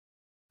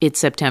It's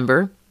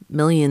September.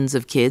 Millions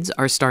of kids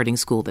are starting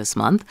school this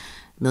month.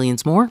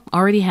 Millions more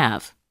already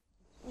have.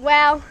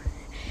 Well,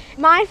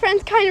 my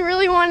friends kind of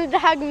really wanted to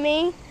hug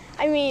me.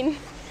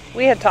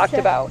 We had talked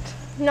about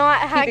not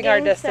hugging, keeping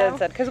our distance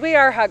because we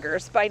are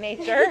huggers by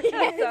nature.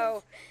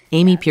 So.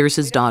 Amy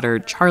Pierce's daughter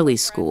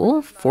Charlie's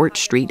school, Fort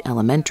Street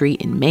Elementary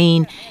in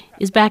Maine,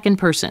 is back in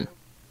person.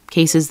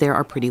 Cases there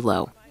are pretty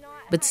low.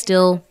 But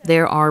still,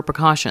 there are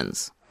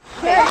precautions.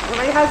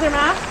 Everybody has their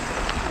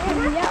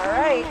mask? All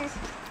right.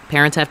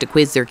 Parents have to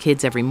quiz their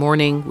kids every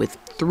morning with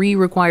 3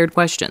 required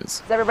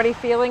questions. Is everybody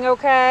feeling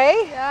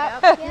okay?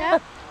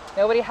 Yep.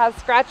 Nobody has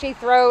scratchy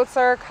throats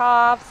or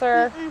coughs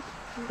or...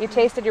 You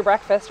tasted your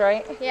breakfast,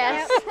 right?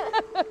 Yes.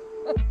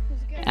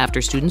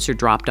 After students are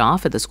dropped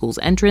off at the school's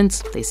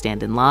entrance, they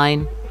stand in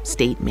line,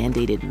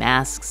 state-mandated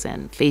masks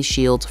and face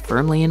shields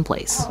firmly in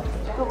place.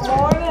 Good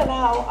morning,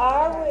 how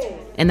are we?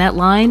 And that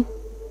line,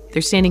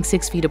 they're standing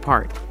 6 feet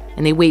apart,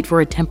 and they wait for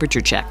a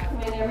temperature check.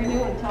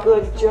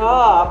 Good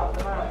job.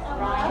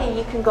 Okay,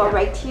 you can go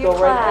right to your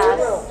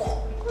class.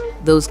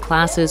 Those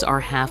classes are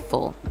half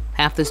full.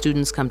 Half the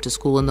students come to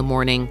school in the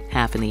morning,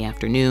 half in the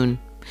afternoon.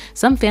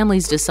 Some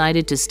families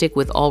decided to stick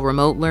with all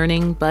remote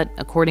learning, but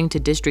according to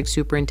District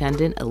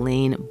Superintendent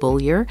Elaine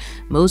Bullier,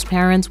 most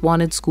parents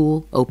wanted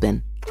school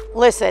open.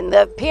 Listen,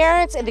 the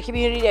parents and the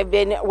community have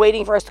been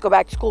waiting for us to go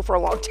back to school for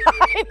a long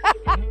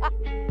time.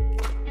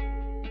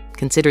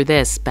 Consider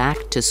this, back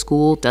to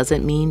school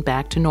doesn't mean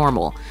back to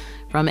normal.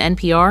 From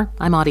NPR,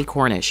 I'm Audie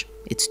Cornish.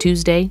 It's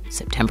Tuesday,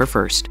 September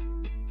 1st.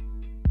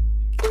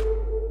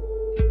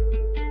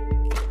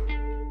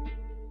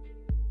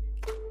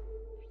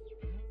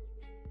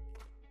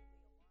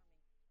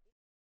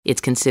 It's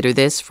Consider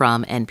This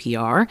from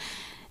NPR,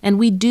 and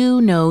we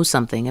do know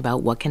something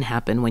about what can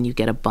happen when you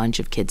get a bunch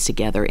of kids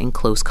together in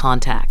close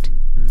contact.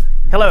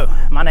 Hello,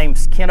 my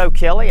name's Ken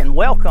O'Kelly, and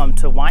welcome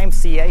to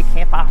YMCA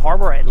Camp I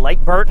Harbor at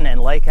Lake Burton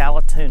and Lake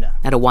Allatoona.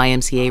 At a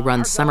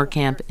YMCA-run summer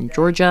camp in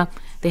Georgia,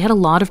 they had a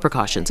lot of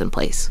precautions in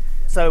place.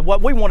 So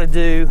what we want to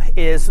do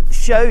is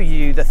show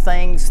you the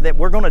things that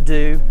we're going to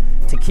do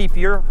to keep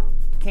your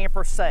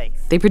camper safe.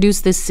 They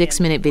produced this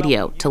 6-minute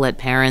video to let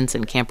parents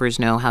and campers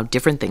know how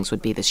different things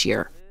would be this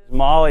year.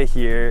 Molly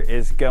here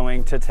is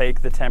going to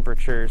take the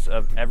temperatures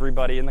of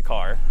everybody in the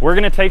car. We're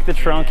going to take the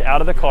trunk out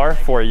of the car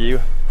for you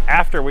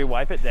after we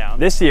wipe it down.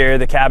 This year,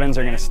 the cabins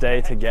are going to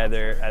stay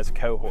together as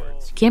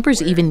cohorts.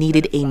 Campers even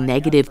needed a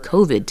negative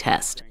COVID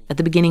test at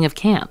the beginning of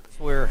camp.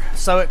 We're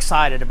so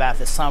excited about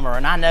this summer,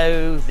 and I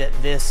know that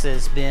this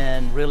has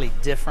been really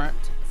different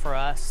for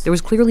us. There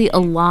was clearly a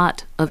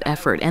lot of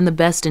effort and the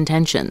best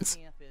intentions.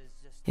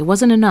 It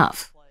wasn't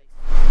enough.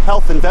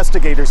 Health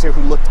investigators here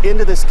who looked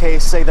into this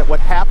case say that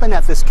what happened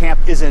at this camp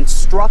is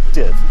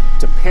instructive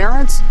to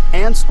parents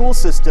and school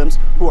systems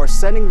who are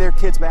sending their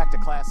kids back to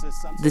classes.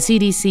 The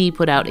CDC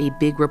put out a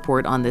big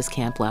report on this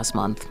camp last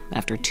month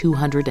after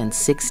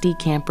 260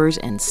 campers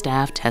and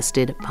staff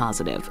tested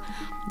positive.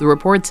 The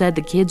report said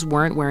the kids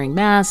weren't wearing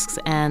masks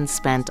and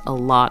spent a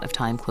lot of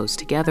time close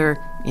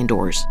together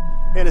indoors.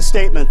 In a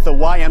statement, the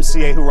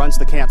YMCA who runs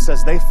the camp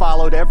says they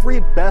followed every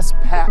best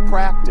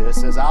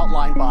practice as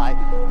outlined by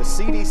the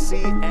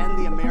CDC and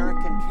the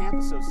American Camp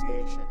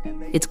Association.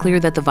 It's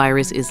clear that the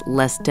virus is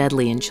less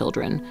deadly in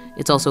children.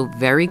 It's also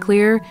very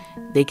clear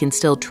they can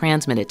still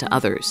transmit it to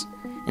others.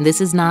 And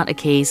this is not a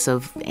case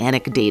of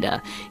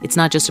anecdata. It's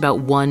not just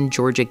about one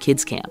Georgia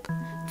kids camp.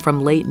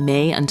 From late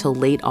May until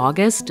late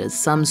August, as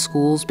some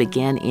schools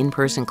began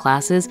in-person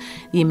classes,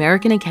 the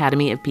American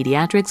Academy of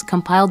Pediatrics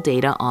compiled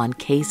data on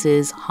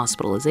cases,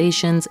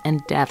 hospitalizations,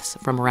 and deaths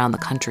from around the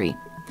country.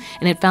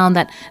 And it found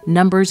that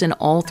numbers in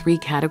all 3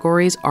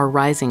 categories are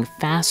rising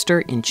faster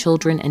in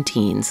children and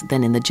teens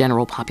than in the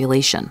general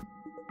population.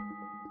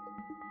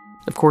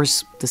 Of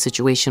course, the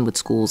situation with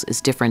schools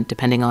is different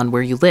depending on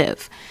where you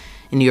live.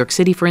 In New York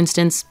City, for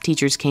instance,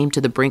 teachers came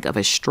to the brink of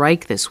a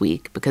strike this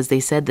week because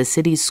they said the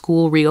city's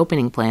school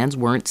reopening plans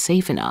weren't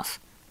safe enough.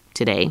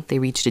 Today, they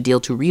reached a deal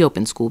to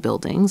reopen school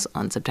buildings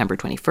on September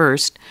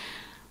 21st.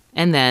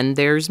 And then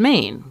there's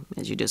Maine.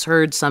 As you just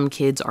heard, some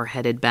kids are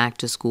headed back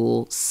to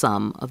school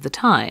some of the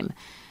time.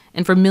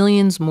 And for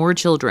millions more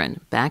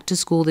children, back to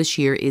school this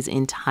year is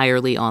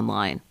entirely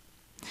online.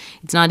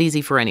 It's not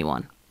easy for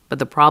anyone, but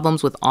the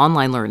problems with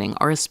online learning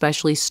are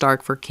especially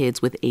stark for kids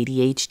with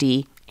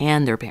ADHD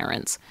and their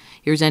parents.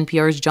 Here's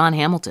NPR's John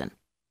Hamilton.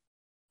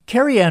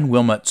 Carrie Ann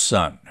Wilmot's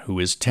son, who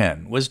is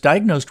 10, was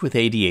diagnosed with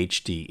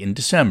ADHD in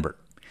December.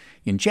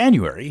 In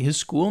January, his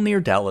school near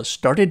Dallas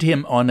started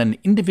him on an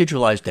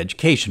individualized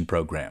education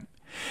program.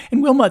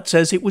 And Wilmot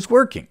says it was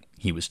working.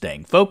 He was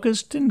staying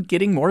focused and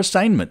getting more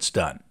assignments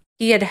done.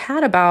 He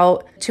had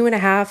about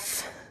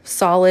 2.5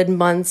 solid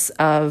months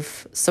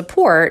of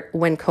support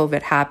when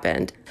COVID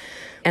happened.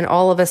 And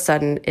all of a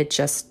sudden, it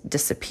just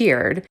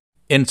disappeared.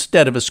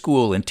 Instead of a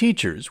school and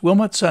teachers,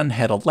 Wilmot's son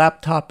had a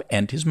laptop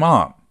and his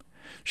mom.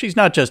 She's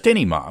not just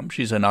any mom.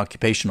 She's an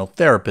occupational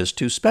therapist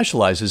who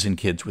specializes in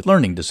kids with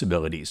learning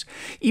disabilities.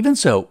 Even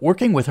so,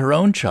 working with her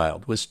own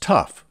child was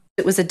tough.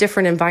 It was a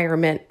different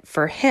environment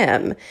for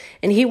him,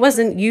 and he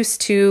wasn't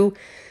used to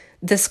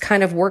this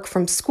kind of work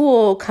from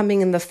school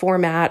coming in the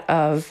format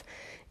of,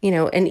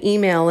 an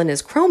email in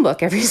his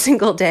Chromebook every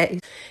single day.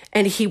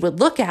 And he would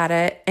look at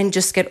it and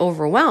just get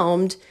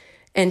overwhelmed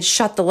and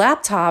shut the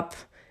laptop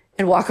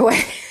and walk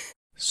away.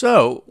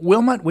 So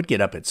Wilmot would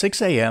get up at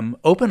 6 a.m.,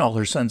 open all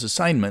her son's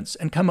assignments,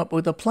 and come up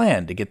with a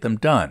plan to get them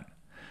done.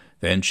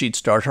 Then she'd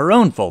start her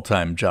own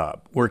full-time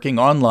job, working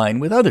online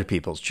with other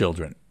people's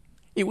children.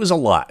 It was a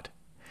lot.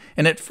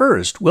 And at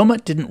first,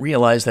 Wilmot didn't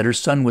realize that her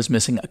son was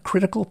missing a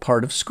critical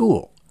part of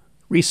school,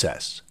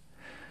 recess.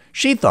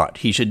 She thought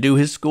he should do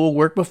his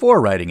schoolwork before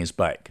riding his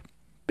bike.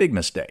 Big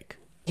mistake.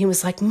 He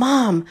was like,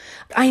 Mom,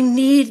 I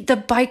need the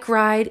bike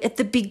ride at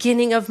the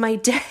beginning of my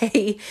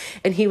day.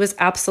 And he was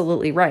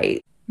absolutely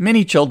right.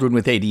 Many children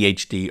with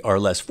ADHD are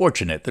less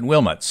fortunate than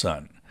Wilmot's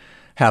son.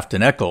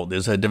 Hafton Eckold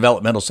is a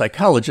developmental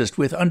psychologist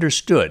with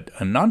Understood,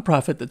 a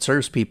nonprofit that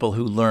serves people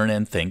who learn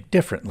and think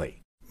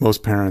differently.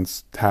 Most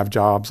parents have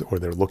jobs or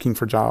they're looking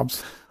for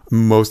jobs.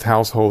 Most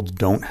households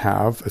don't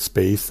have a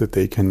space that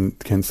they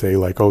can say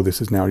like, oh, this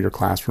is now your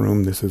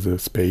classroom, this is a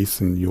space,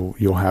 and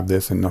you'll have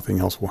this and nothing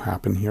else will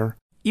happen here.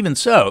 Even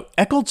so,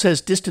 Eckold says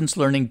distance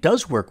learning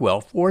does work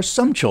well for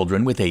some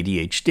children with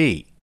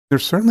ADHD.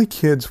 There's certainly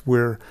kids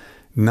where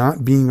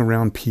not being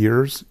around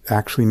peers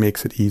actually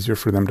makes it easier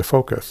for them to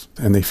focus,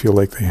 and they feel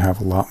like they have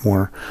a lot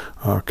more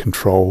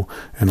control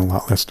and a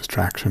lot less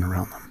distraction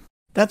around them.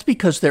 That's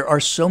because there are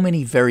so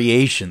many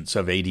variations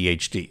of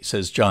ADHD,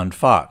 says John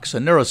Fox, a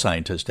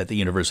neuroscientist at the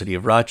University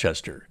of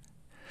Rochester.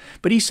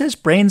 But he says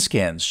brain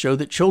scans show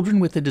that children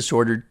with the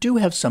disorder do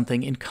have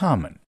something in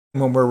common.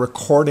 When we're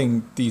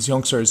recording these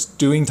youngsters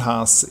doing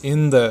tasks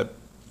in the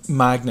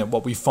magnet,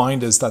 what we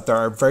find is that there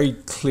are very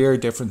clear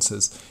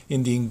differences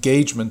in the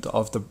engagement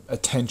of the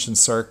attention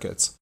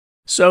circuits.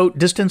 So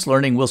distance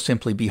learning will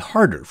simply be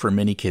harder for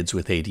many kids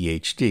with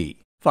ADHD.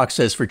 Fox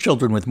says for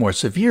children with more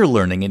severe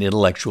learning and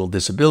intellectual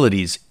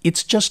disabilities,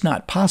 it's just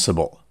not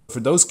possible. For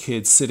those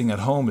kids, sitting at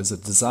home is a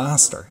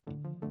disaster.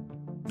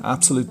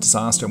 Absolute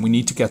disaster, and we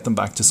need to get them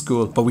back to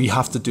school, but we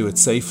have to do it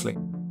safely.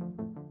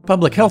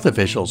 Public health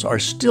officials are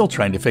still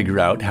trying to figure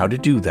out how to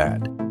do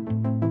that.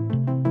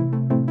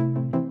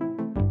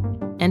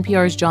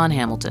 NPR's John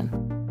Hamilton.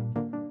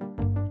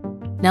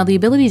 Now, the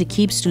ability to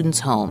keep students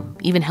home,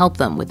 even help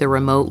them with their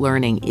remote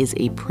learning, is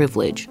a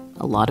privilege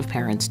a lot of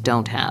parents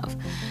don't have.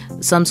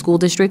 Some school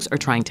districts are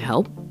trying to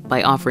help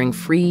by offering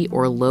free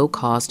or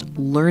low-cost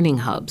learning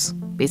hubs,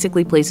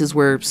 basically places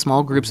where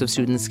small groups of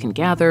students can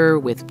gather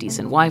with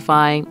decent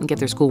Wi-Fi and get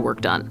their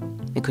schoolwork done.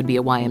 It could be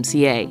a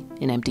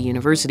YMCA, an empty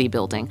university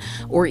building,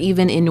 or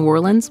even in New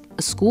Orleans,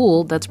 a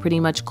school that's pretty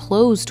much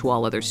closed to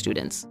all other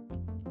students.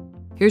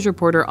 Here's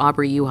reporter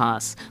Aubrey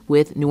Uhas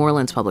with New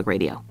Orleans Public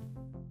Radio.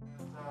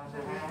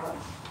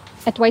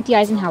 At Dwight D.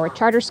 Eisenhower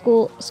Charter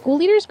School, school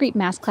leaders greet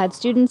mask-clad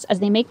students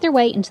as they make their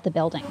way into the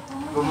building.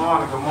 Good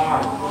morning, good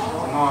morning,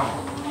 good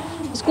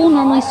morning. The school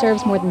normally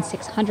serves more than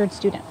 600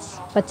 students,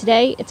 but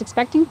today it's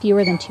expecting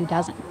fewer than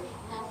 24.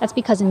 That's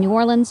because in New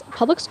Orleans,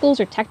 public schools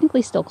are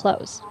technically still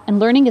closed, and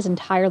learning is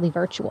entirely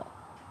virtual.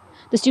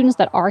 The students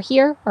that are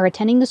here are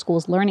attending the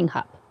school's learning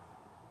hub.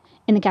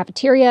 In the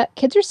cafeteria,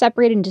 kids are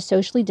separated into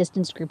socially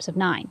distanced groups of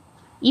 9,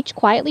 each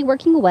quietly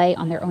working away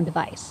on their own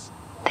device.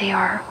 They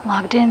are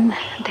logged in.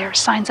 There are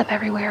signs up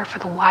everywhere for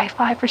the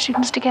Wi-Fi for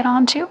students to get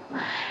onto.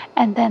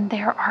 And then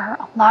there are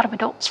a lot of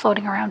adults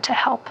floating around to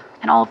help.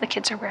 And all of the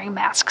kids are wearing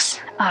masks.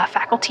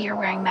 Faculty are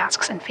wearing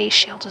masks and face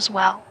shields as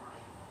well.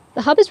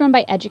 The hub is run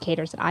by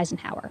educators at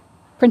Eisenhower.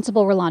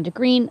 Principal Rolanda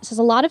Green says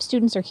a lot of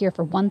students are here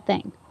for one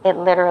thing. It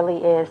literally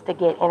is to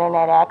get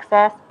internet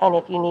access. And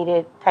if you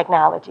needed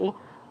technology,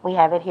 we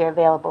have it here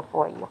available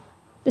for you.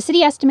 The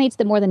city estimates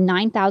that more than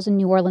 9,000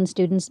 New Orleans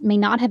students may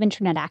not have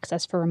internet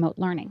access for remote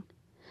learning.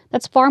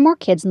 That's far more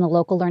kids than the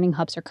local learning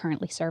hubs are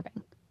currently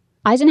serving.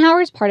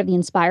 Eisenhower is part of the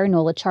Inspire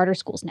NOLA Charter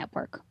Schools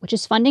Network, which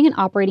is funding and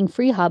operating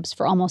free hubs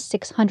for almost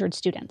 600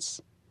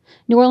 students.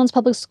 New Orleans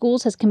Public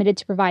Schools has committed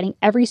to providing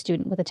every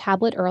student with a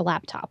tablet or a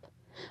laptop.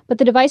 But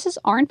the devices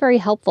aren't very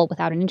helpful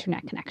without an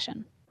internet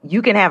connection.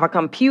 You can have a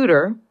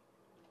computer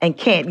and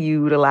can't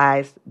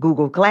utilize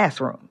Google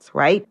Classrooms,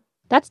 right?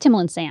 That's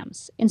Timlin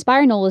Sams,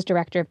 Inspire NOLA's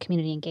Director of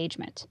Community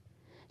Engagement.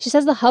 She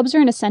says the hubs are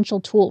an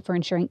essential tool for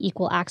ensuring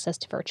equal access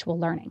to virtual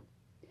learning.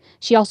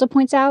 She also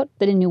points out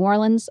that in New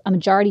Orleans, a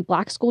majority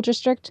Black school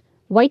district,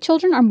 white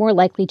children are more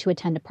likely to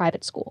attend a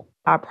private school.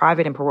 Our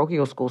private and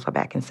parochial schools are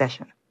back in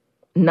session.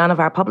 None of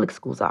our public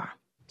schools are.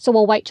 So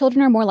while white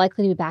children are more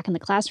likely to be back in the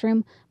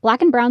classroom,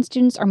 Black and brown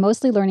students are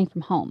mostly learning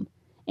from home,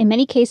 in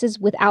many cases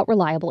without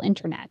reliable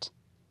internet.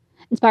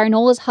 Inspire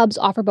NOLA's hubs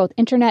offer both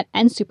internet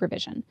and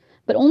supervision,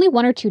 but only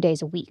 1 or 2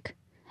 days a week.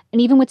 And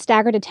even with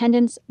staggered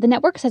attendance, the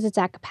network says it's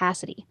at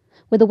capacity,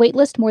 with a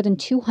waitlist more than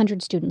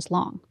 200 students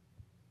long.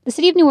 The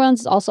city of New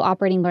Orleans is also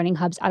operating learning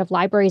hubs out of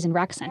libraries and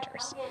rec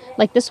centers,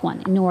 like this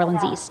one in New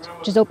Orleans East,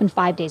 which is open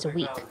 5 days a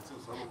week.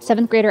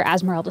 7th grader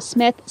Esmeralda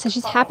Smith says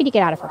she's happy to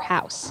get out of her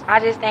house. I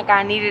just think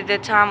I needed the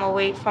time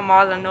away from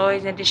all the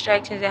noise and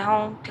distractions at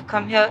home to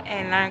come here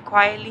and learn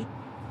quietly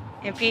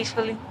and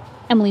peacefully.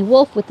 Emily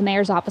Wolf with the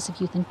Mayor's Office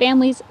of Youth and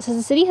Families says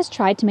the city has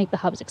tried to make the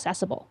hubs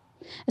accessible.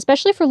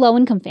 especially for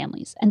low-income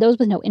families and those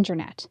with no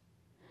internet.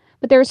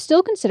 But there are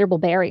still considerable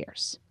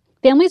barriers.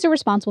 Families are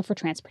responsible for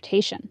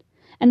transportation,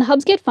 and the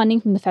hubs get funding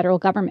from the federal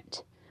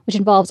government, which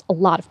involves a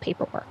lot of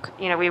paperwork.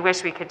 We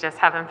wish we could just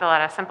have them fill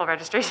out a simple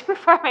registration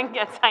form and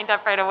get signed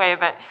up right away,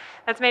 but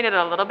that's made it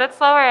a little bit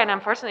slower, and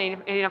unfortunately,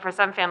 for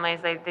some families,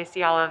 they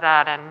see all of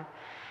that, and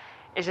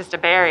it's just a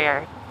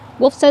barrier.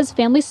 Wolf says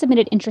families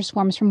submitted interest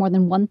forms for more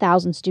than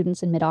 1,000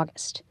 students in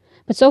mid-August,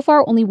 but so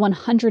far only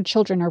 100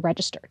 children are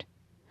registered.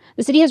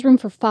 The city has room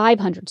for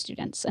 500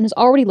 students and is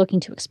already looking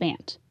to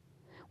expand.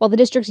 While the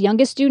district's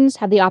youngest students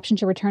have the option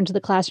to return to the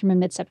classroom in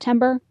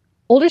mid-September,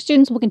 older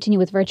students will continue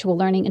with virtual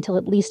learning until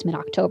at least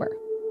mid-October.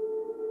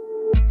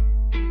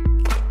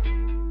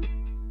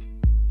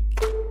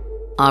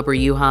 Aubrey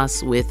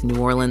Juhas with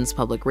New Orleans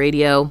Public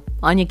Radio.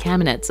 Anya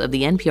Kamenetz of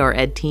the NPR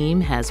Ed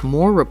team has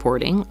more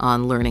reporting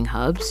on Learning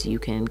Hubs. You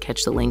can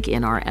catch the link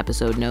in our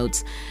episode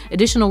notes.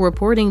 Additional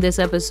reporting this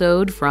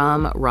episode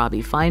from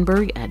Robbie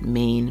Feinberg at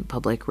Maine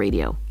Public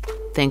Radio.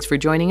 Thanks for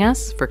joining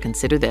us for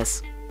Consider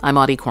This. I'm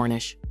Audie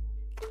Cornish.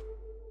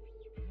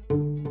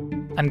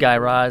 I'm Guy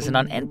Raz, and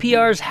on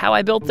NPR's How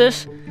I Built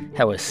This,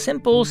 how a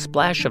simple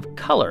splash of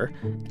color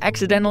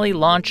accidentally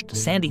launched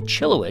Sandy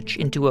Chilowich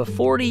into a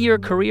 40-year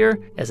career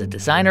as a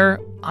designer,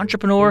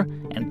 entrepreneur,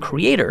 and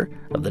creator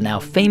of the now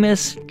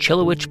famous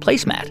Chilowich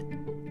placemat.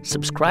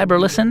 Subscribe or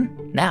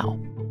listen now.